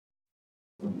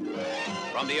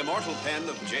From the immortal pen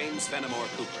of James Fenimore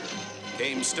Cooper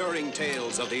came stirring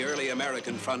tales of the early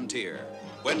American frontier,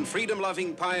 when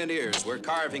freedom-loving pioneers were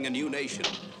carving a new nation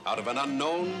out of an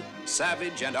unknown,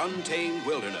 savage, and untamed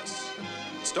wilderness.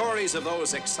 Stories of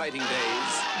those exciting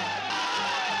days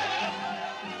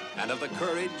and of the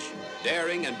courage,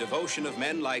 daring, and devotion of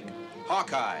men like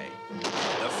Hawkeye,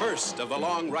 the first of the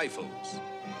long rifles,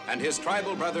 and his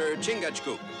tribal brother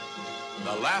Chingachgook,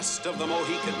 the last of the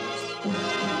Mohicans.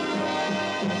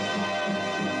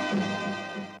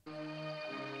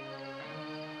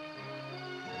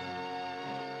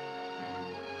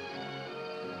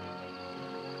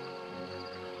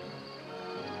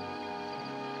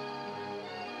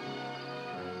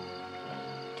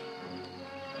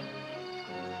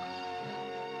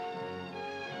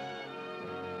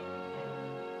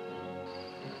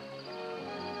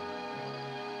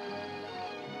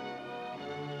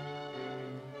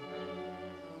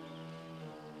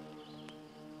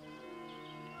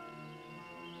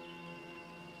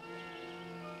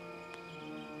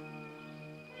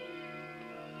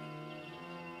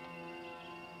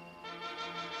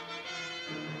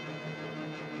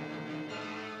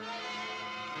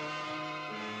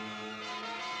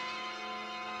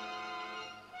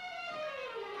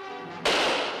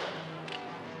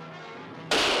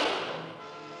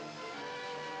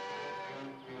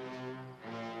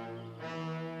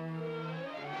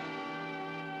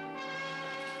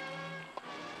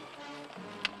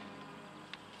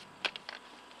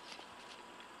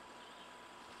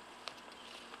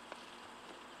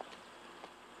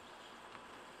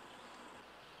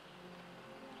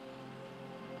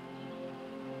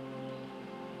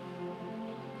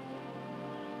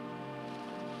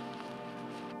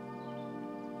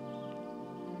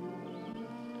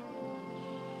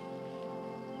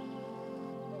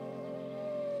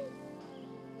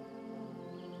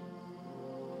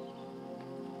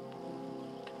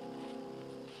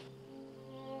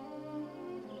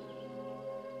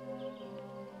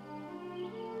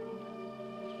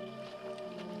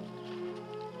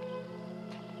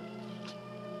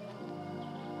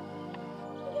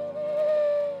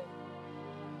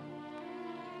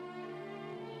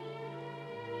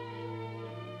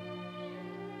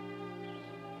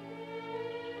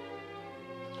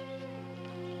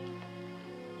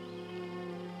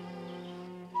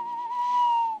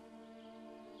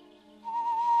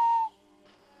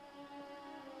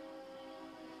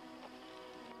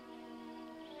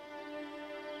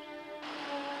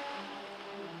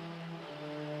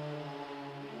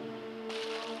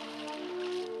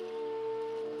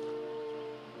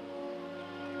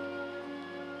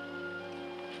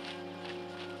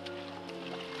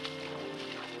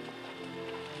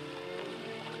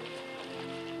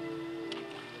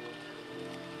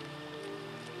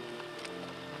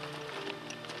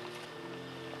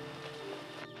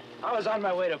 I was on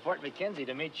my way to Fort McKenzie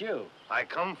to meet you. I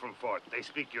come from Fort. They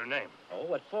speak your name. Oh,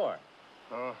 what for?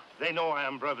 They know I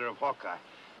am brother of Hawkeye.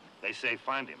 They say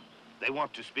find him. They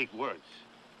want to speak words.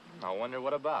 I wonder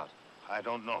what about. I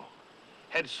don't know.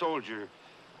 Head soldier,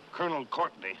 Colonel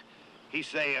Courtney, he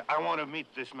say, I want to meet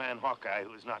this man Hawkeye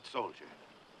who is not soldier.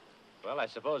 Well, I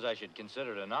suppose I should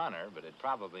consider it an honor, but it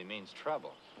probably means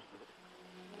trouble.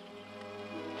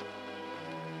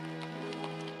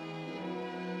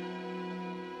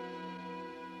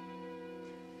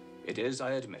 It is,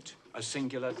 I admit, a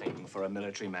singular thing for a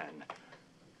military man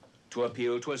to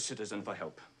appeal to a citizen for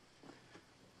help.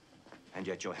 And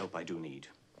yet your help I do need.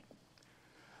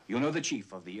 You know the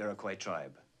chief of the Iroquois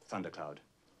tribe, Thundercloud.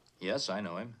 Yes, I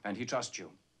know him. And he trusts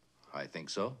you. I think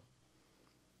so.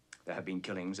 There have been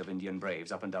killings of Indian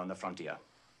braves up and down the frontier.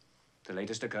 The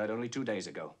latest occurred only 2 days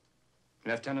ago.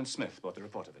 Lieutenant Smith brought the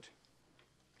report of it.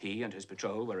 He and his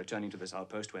patrol were returning to this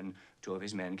outpost when 2 of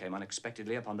his men came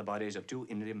unexpectedly upon the bodies of 2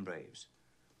 Indian braves.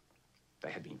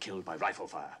 They had been killed by rifle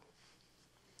fire.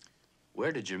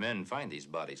 Where did your men find these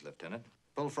bodies, Lieutenant?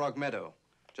 Bullfrog Meadow,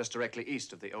 just directly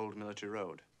east of the old military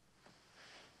road.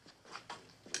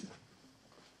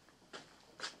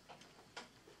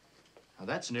 Now,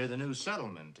 that's near the new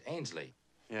settlement, Ainsley.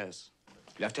 Yes.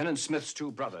 Lieutenant Smith's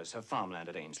 2 brothers have farmland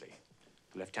at Ainsley.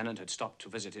 The lieutenant had stopped to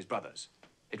visit his brothers.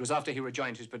 It was after he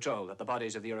rejoined his patrol that the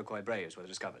bodies of the Iroquois braves were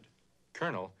discovered.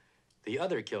 Colonel, the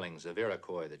other killings of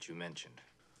Iroquois that you mentioned.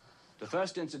 The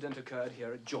first incident occurred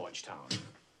here at Georgetown.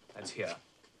 That's here.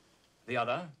 The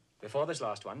other, before this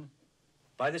last one,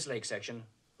 by this lake section,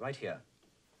 right here.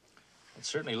 It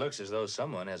certainly looks as though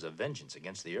someone has a vengeance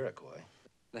against the Iroquois.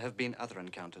 There have been other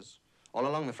encounters, all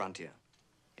along the frontier.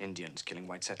 Indians killing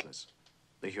white settlers.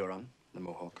 The Huron, the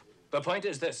Mohawk. The point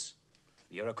is this.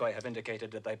 The Iroquois have indicated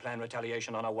that they plan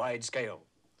retaliation on a wide scale.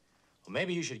 Well,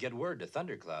 maybe you should get word to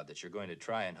Thundercloud that you're going to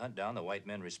try and hunt down the white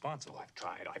men responsible. Oh,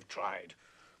 I've tried.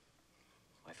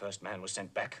 My first man was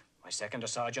sent back. My second, a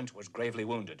sergeant, was gravely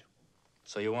wounded.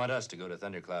 So you want us to go to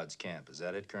Thundercloud's camp, is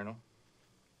that it, Colonel?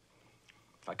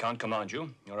 I can't command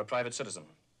you. You're a private citizen.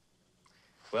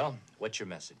 Well, what's your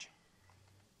message?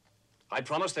 I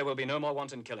promise there will be no more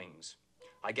wanton killings.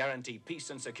 I guarantee peace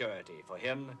and security for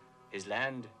him, his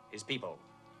land, his people.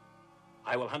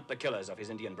 I will hunt the killers of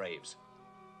his Indian braves.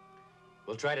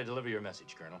 We'll try to deliver your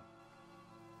message, Colonel.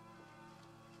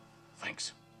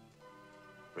 Thanks.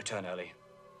 Return early,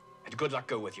 and good luck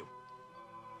go with you.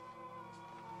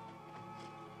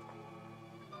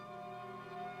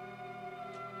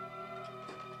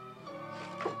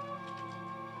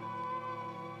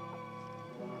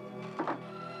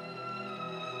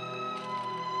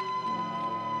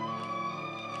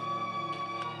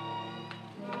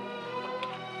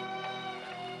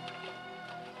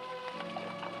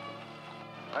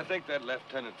 I think that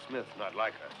Lieutenant Smith not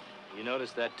like us. You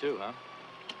noticed that too, huh?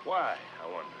 Why, I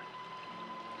wonder?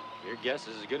 Your guess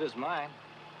is as good as mine.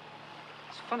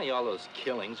 It's funny all those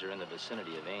killings are in the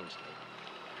vicinity of Ainsley.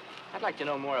 I'd like to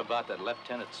know more about that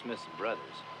Lieutenant Smith's brothers.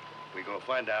 We go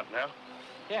find out now?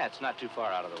 Yeah, it's not too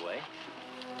far out of the way.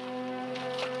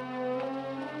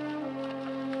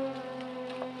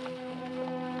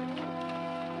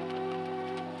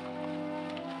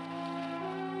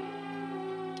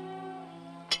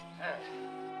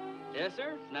 Yes,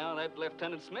 sir. Now that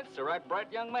Lieutenant Smith's a right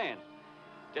bright young man.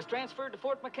 Just transferred to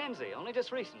Fort McKenzie, only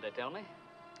just recent, they tell me.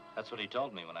 That's what he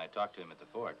told me when I talked to him at the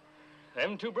fort.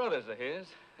 Them two brothers of his,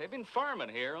 they've been farming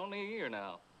here only a year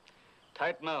now.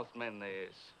 Tight-mouthed men they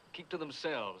is. Keep to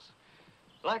themselves.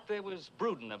 Like they was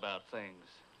brooding about things.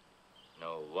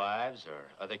 No wives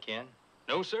or other kin?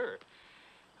 No, sir.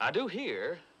 I do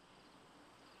hear.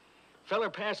 Feller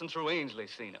passing through Ainsley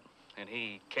seen him, and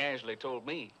he casually told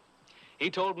me. He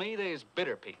told me they's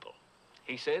bitter people.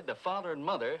 He said the father and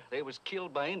mother, they was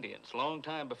killed by Indians long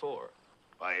time before.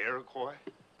 By Iroquois?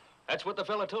 That's what the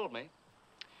fella told me.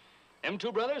 Them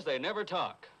two brothers, they never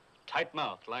talk.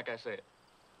 Tight-mouthed, like I said.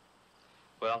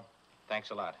 Well,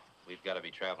 thanks a lot. We've got to be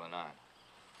traveling on.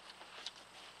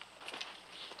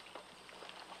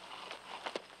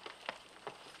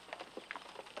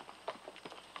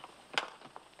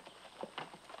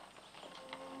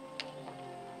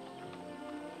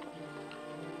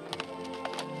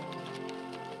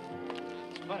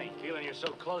 Funny, feeling you're so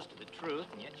close to the truth,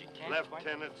 and yet you can't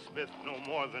Lieutenant Smith know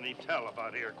more than he tell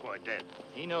about Iroquois dead.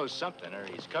 He knows something, or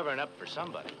he's covering up for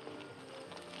somebody.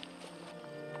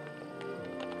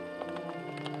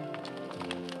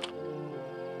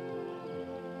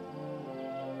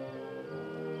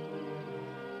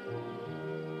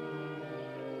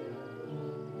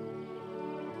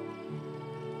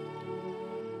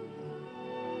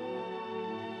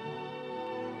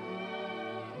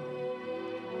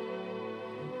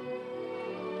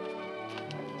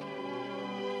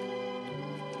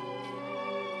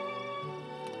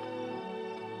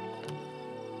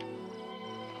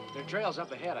 Their trail's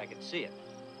up ahead. I can see it.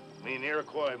 Mean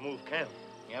Iroquois moved camp.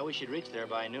 Yeah, we should reach there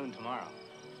by noon tomorrow.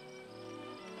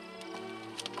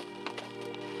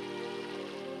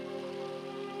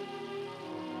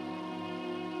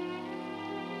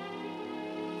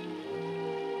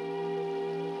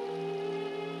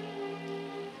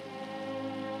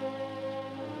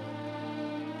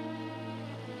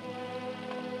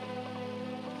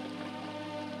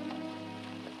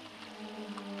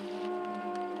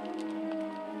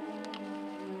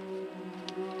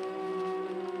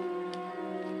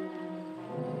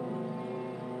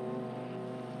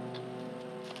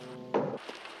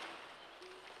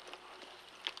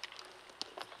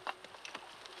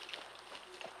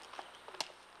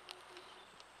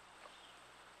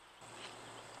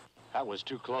 That was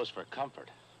too close for comfort.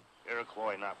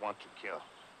 Iroquois not want to kill.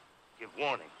 Give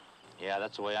warning. Yeah,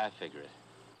 that's the way I figure it.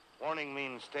 Warning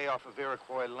means stay off of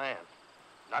Iroquois land.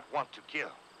 Not want to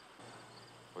kill.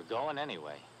 We're going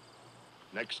anyway.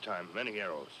 Next time, many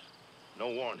arrows. No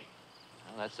warning.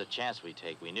 Well, that's the chance we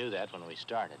take. We knew that when we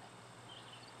started.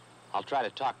 I'll try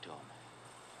to talk to him.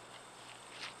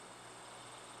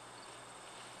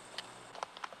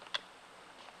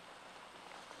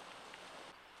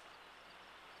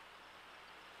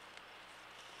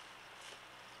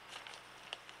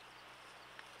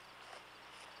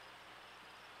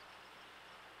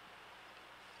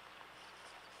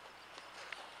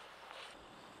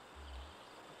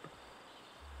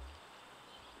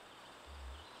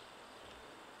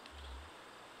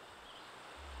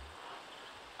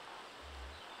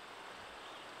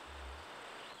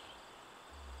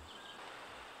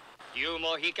 You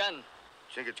Mohican?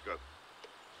 Chingachgook.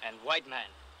 And white man.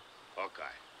 Hawkeye.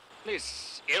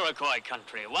 This Iroquois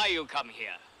country, why you come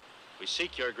here? We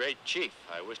seek your great chief.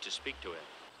 I wish to speak to him.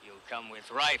 You come with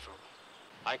rifle.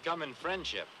 I come in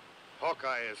friendship.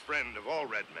 Hawkeye is friend of all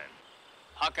red men.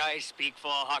 Hawkeye speak for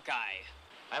Hawkeye.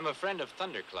 I'm a friend of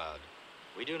Thundercloud.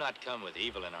 We do not come with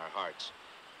evil in our hearts.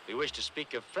 We wish to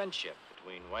speak of friendship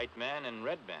between white man and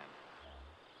red man.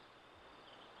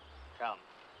 Come.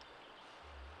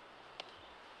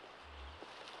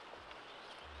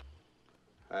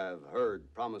 Have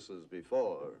heard promises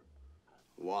before.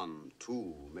 1,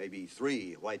 2, maybe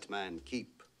 3 white man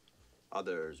keep.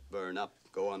 Others burn up,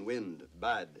 go on wind,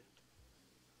 bad.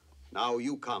 Now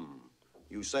you come.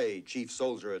 You say, chief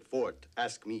soldier at fort,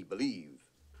 ask me believe.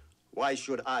 Why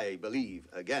should I believe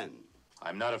again?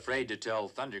 I'm not afraid to tell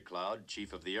Thundercloud,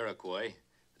 chief of the Iroquois,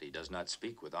 that he does not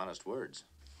speak with honest words.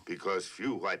 Because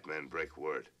few white men break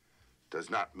word does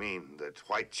not mean that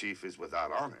white chief is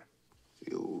without honor.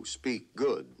 You speak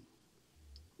good.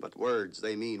 But words,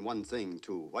 they mean one thing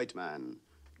to white man,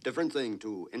 different thing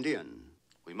to Indian.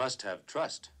 We must have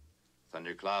trust.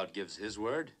 Thundercloud gives his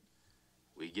word.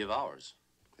 We give ours.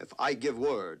 If I give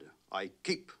word, I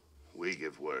keep. We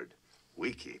give word.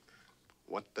 We keep.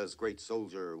 What does great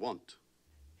soldier want?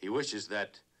 He wishes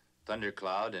that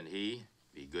Thundercloud and he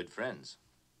be good friends.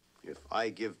 If I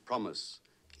give promise,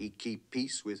 he keep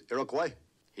peace with Iroquois?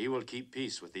 He will keep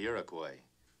peace with the Iroquois.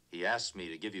 He asked me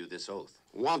to give you this oath.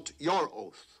 Want your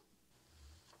oath.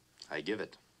 I give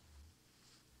it.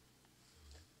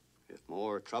 If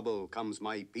more trouble comes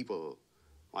my people,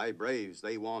 my braves,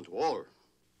 they want war.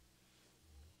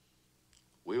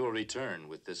 We will return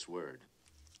with this word.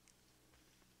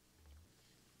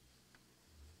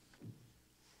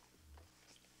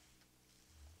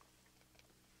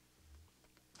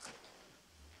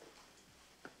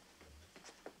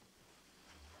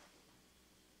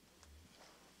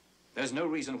 There's no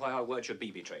reason why our word should be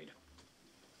betrayed.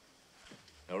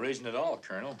 No reason at all,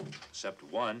 Colonel, except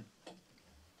one.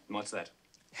 What's that?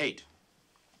 Hate.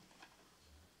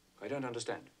 I don't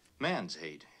understand. Man's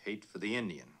hate. Hate for the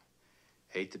Indian.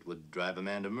 Hate that would drive a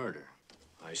man to murder.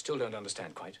 I still don't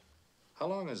understand quite. How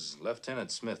long has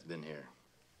Lieutenant Smith been here?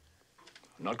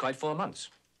 Not quite 4 months.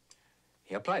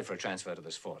 He applied for a transfer to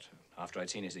this fort. After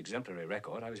I'd seen his exemplary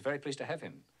record, I was very pleased to have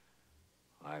him.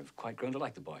 I've quite grown to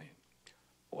like the boy.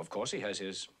 Oh, of course, he has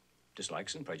his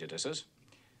dislikes and prejudices.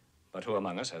 But who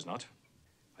among us has not?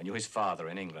 I knew his father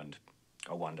in England.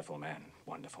 A wonderful man,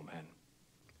 wonderful man.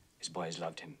 His boys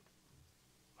loved him.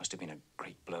 Must have been a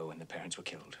great blow when the parents were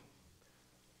killed.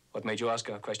 What made you ask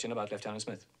a question about Lieutenant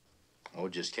Smith? Oh,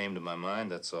 it just came to my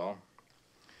mind, that's all.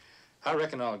 I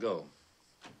reckon I'll go.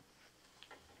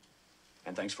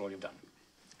 And thanks for all you've done.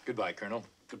 Goodbye, Colonel.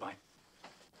 Goodbye.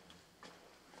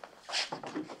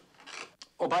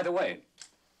 Oh, by the way,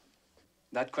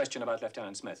 that question about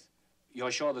Lieutenant Smith,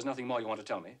 you're sure there's nothing more you want to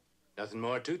tell me? Nothing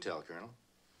more to tell, Colonel.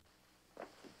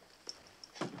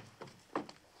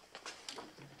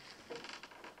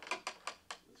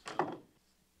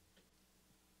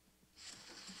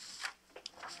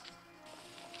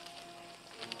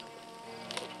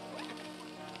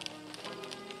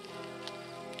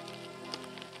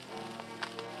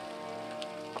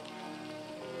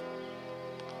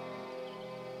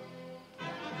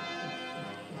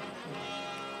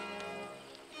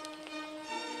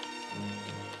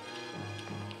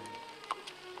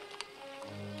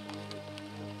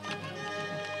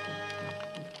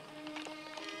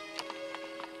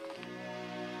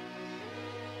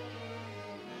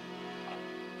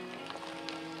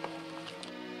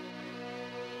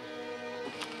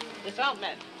 Dismount,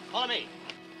 men. Follow me.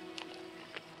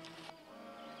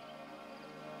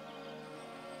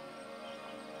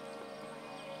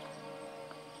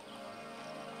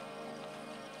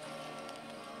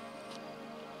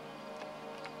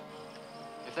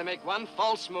 If they make one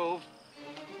false move...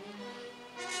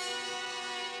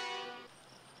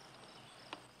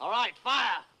 All right,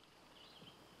 fire!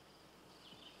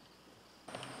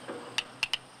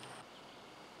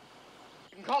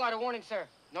 You can call out a warning, sir.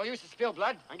 No use to spill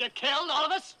blood. And get killed, all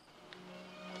of us?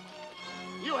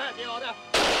 You heard the order.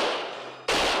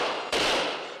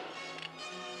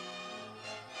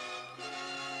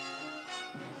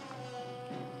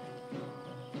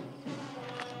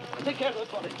 Take care of those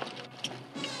bodies.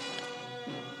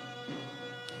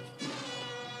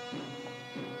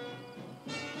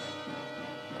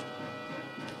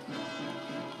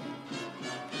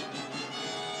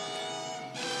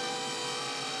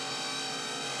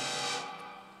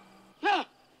 No!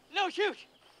 No, shoot!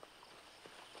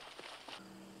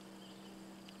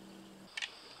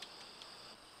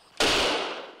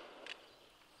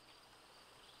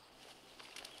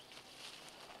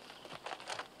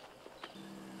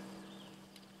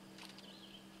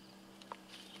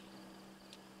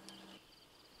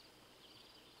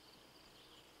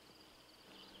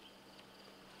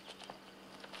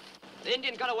 The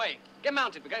Indian got away. Get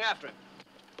mounted. We're going after him.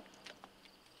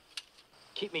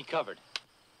 Keep me covered.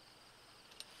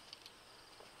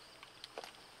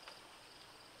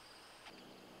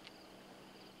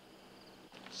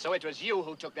 So it was you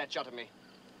who took that shot at me.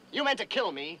 You meant to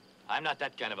kill me. I'm not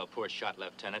that kind of a poor shot,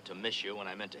 Lieutenant, to miss you when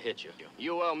I meant to hit you.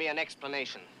 You owe me an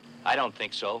explanation. I don't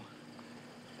think so.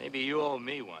 Maybe you owe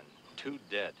me one. 2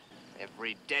 dead.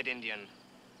 Every dead Indian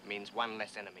means one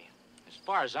less enemy. As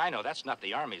far as I know, that's not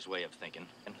the Army's way of thinking.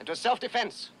 It was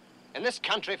self-defense. In this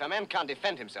country, if a man can't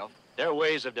defend himself... There are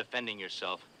ways of defending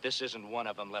yourself. This isn't one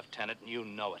of them, Lieutenant, and you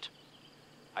know it.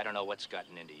 I don't know what's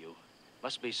gotten into you.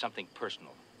 Must be something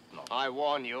personal. No. I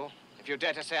warn you, if you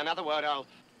dare to say another word, I'll...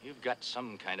 You've got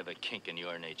some kind of a kink in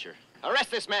your nature.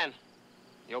 Arrest this man.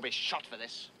 You'll be shot for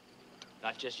this.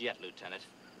 Not just yet, Lieutenant.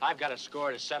 I've got a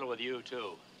score to settle with you,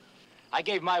 too. I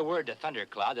gave my word to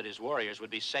Thundercloud that his warriors would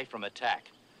be safe from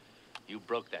attack. You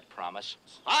broke that promise.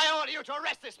 I order you to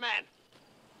arrest this man.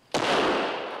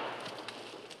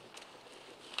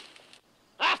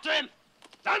 After him!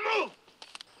 Don't move!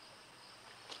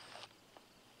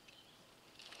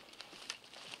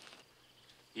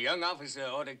 Young officer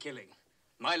order killing.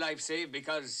 My life saved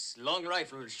because long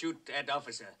rifle shoot at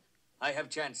officer. I have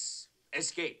chance.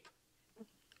 Escape.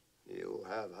 You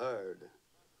have heard.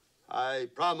 I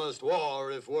promised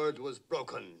war if word was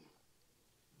broken.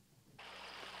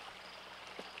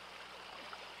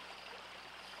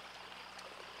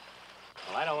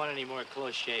 Well, I don't want any more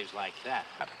close shaves like that.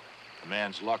 A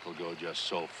man's luck will go just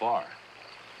so far.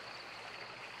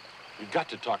 We've got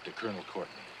to talk to Colonel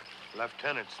Courtney.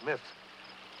 Lieutenant Smith.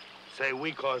 Say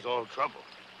we caused all trouble.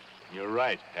 You're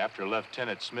right. After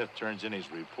Lieutenant Smith turns in his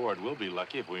report, we'll be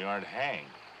lucky if we aren't hanged.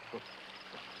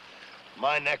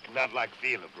 My neck not like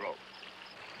feel a rope.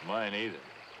 Mine either.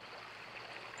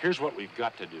 Here's what we've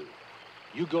got to do.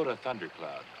 You go to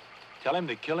Thundercloud. Tell him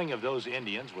the killing of those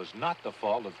Indians was not the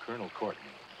fault of Colonel Courtney.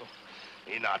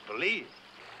 He not believe.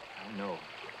 I know.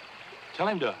 Tell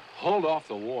him to hold off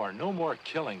the war. No more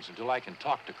killings until I can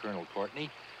talk to Colonel Courtney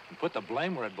and put the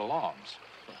blame where it belongs.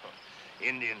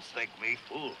 Indians think me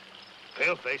fool.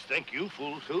 Paleface think you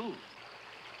fool, too.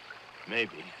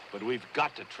 Maybe, but we've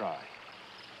got to try.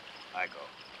 I go.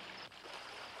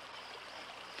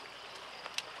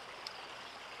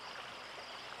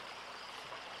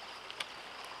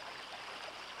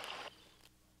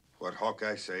 What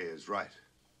Hawkeye say is right.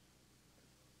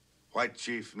 White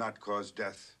chief not cause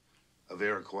death of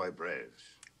Iroquois braves.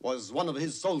 Was one of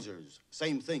his soldiers.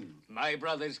 Same thing. My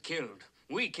brother's killed.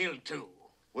 We killed too.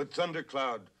 Would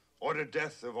Thundercloud order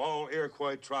death of all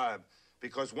Iroquois tribe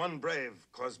because one brave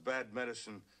caused bad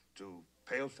medicine to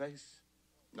Paleface?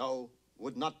 No,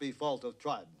 would not be fault of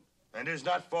tribe. And is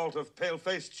not fault of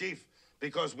Paleface chief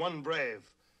because one brave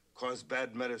caused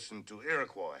bad medicine to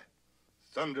Iroquois.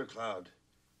 Thundercloud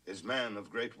is man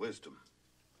of great wisdom.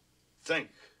 Think.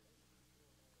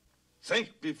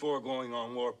 Think before going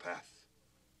on warpath.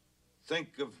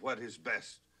 Think of what is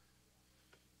best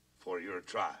for your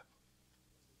tribe.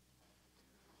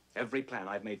 Every plan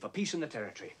I've made for peace in the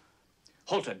territory,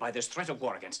 halted by this threat of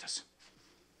war against us.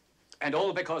 And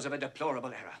all because of a deplorable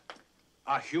error.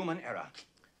 A human error.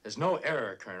 There's no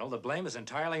error, Colonel. The blame is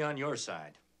entirely on your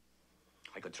side.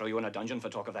 I could throw you in a dungeon for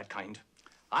talk of that kind.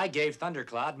 I gave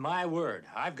Thundercloud my word.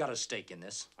 I've got a stake in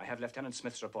this. I have Lieutenant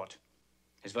Smith's report.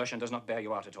 His version does not bear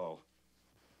you out at all.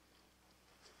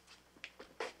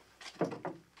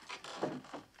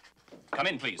 Come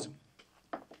in, please.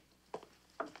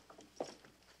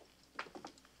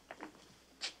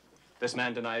 This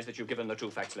man denies that you've given the true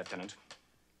facts, Lieutenant.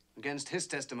 Against his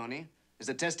testimony is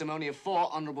the testimony of 4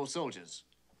 honorable soldiers.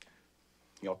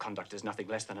 Your conduct is nothing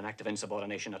less than an act of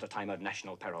insubordination at a time of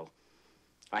national peril.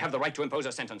 I have the right to impose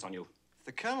a sentence on you. If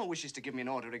the colonel wishes to give me an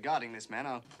order regarding this man,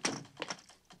 I'll...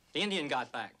 The Indian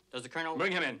got back. Does the colonel...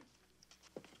 Bring him in.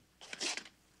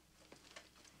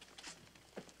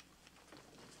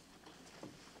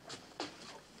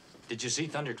 Did you see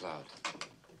Thundercloud?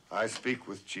 I speak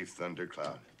with Chief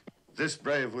Thundercloud. This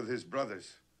brave with his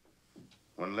brothers.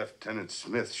 When Lieutenant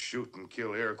Smith shoot and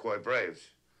kill Iroquois braves.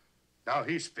 Now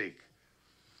he speak.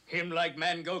 Him like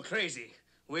man go crazy.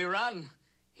 We run,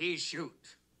 he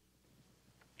shoot.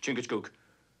 Chingachgook,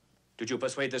 did you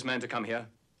persuade this man to come here?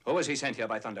 Or was he sent here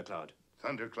by Thundercloud?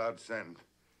 Thundercloud send.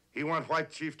 He want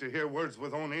White Chief to hear words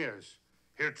with own ears.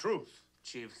 Hear truth.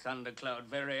 Chief Thundercloud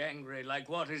very angry like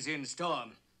waters in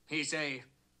storm. He say,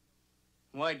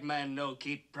 white man no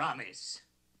keep promise.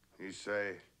 He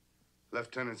say,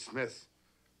 Lieutenant Smith,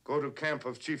 go to camp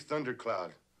of Chief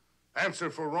Thundercloud.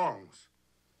 Answer for wrongs.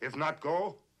 If not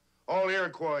go, all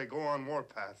Iroquois go on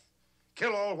warpath.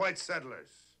 Kill all white settlers.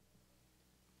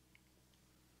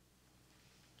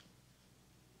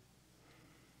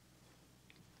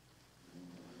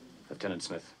 Lieutenant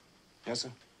Smith. Yes,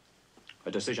 sir?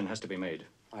 A decision has to be made.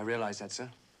 I realize that, sir.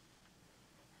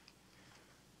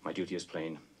 My duty is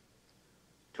plain.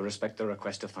 To respect the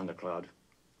request of Thundercloud,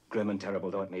 grim and terrible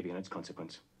though it may be in its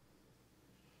consequence.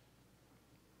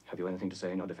 Have you anything to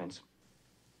say in your defense?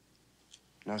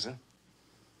 No, sir.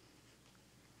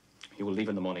 You will leave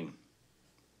in the morning.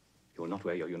 You will not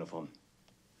wear your uniform.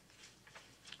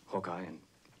 Hawkeye and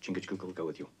Chingachgook will go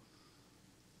with you.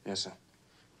 Yes, sir.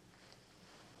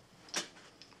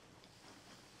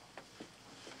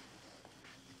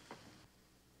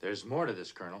 There's more to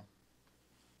this, Colonel.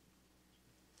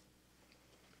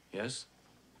 Yes?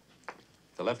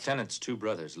 The lieutenant's two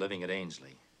brothers living at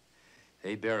Ainsley.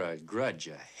 They bear a grudge,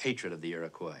 a hatred of the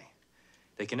Iroquois.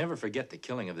 They can never forget the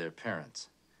killing of their parents.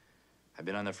 I've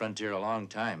been on the frontier a long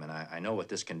time, and I know what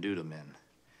this can do to men.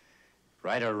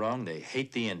 Right or wrong, they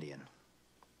hate the Indian.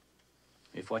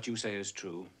 If what you say is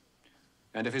true,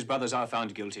 and if his brothers are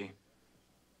found guilty,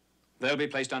 they'll be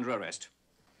placed under arrest.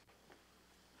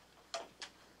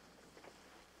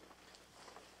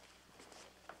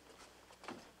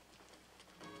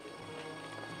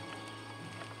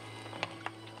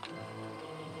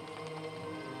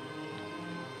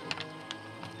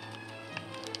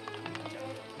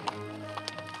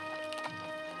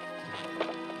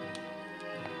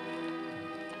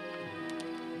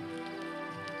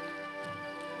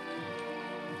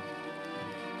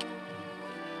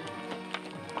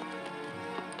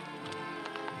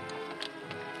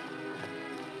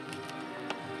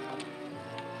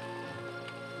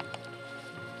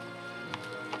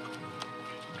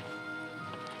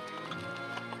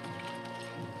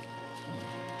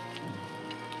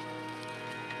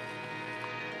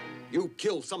 You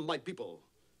kill some of my people,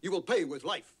 you will pay with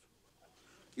life.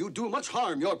 You do much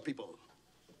harm your people.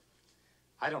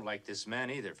 I don't like this man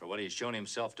either for what he's shown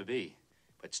himself to be.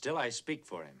 But still I speak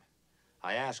for him.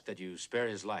 I ask that you spare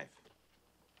his life.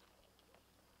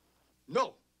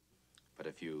 No. But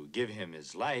if you give him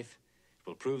his life, it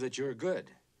will prove that you're good.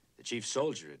 The chief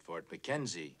soldier at Fort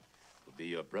Mackenzie will be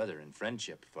your brother in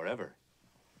friendship forever.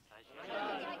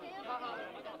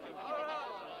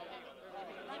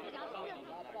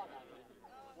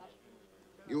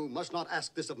 You must not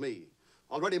ask this of me.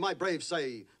 Already my braves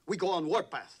say we go on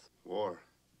warpath. War.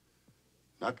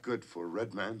 Not good for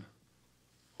red man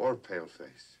or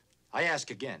paleface. I ask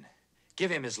again.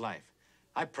 Give him his life.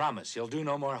 I promise he'll do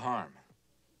no more harm.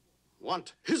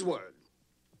 Want his word.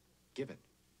 Give it.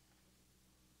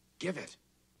 Give it.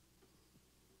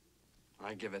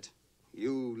 I give it.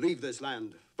 You leave this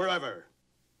land forever.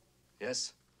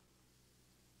 Yes?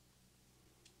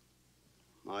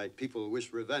 My people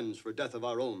wish revenge for death of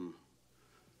our own.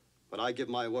 But I give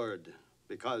my word,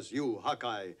 because you,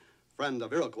 Hawkeye, friend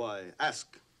of Iroquois,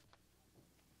 ask.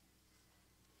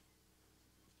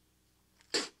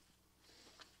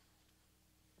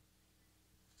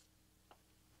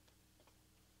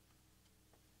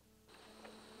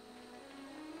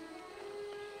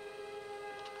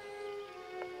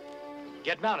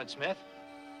 Get mounted, Smith.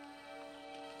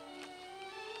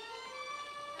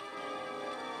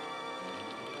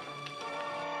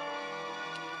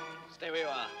 Stay where you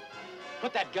are.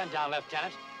 Put that gun down,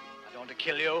 Lieutenant. I don't want to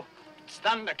kill you. It's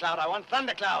Thundercloud. I want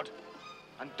Thundercloud.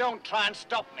 And don't try and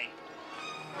stop me.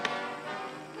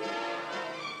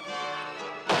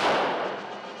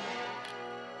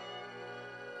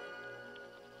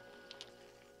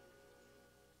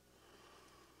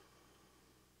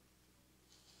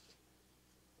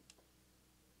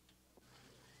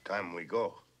 Time we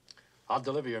go. I'll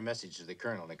deliver your message to the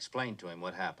colonel and explain to him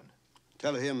what happened.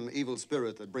 Tell him evil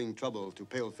spirit that bring trouble to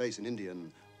Paleface and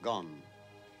Indian, gone.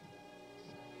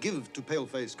 Give to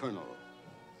Paleface, Colonel.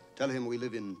 Tell him we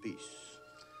live in peace.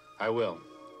 I will.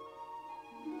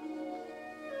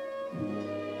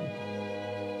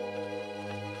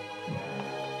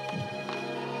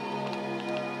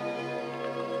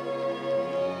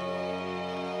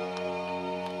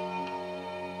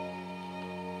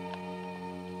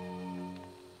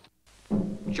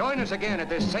 Join us again at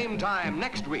this same time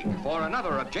next week for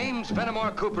another of James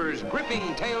Fenimore Cooper's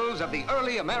gripping tales of the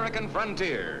early American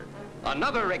frontier.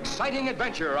 Another exciting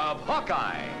adventure of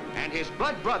Hawkeye and his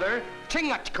blood brother,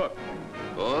 Chingachgook,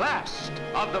 last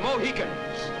of the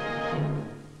Mohicans.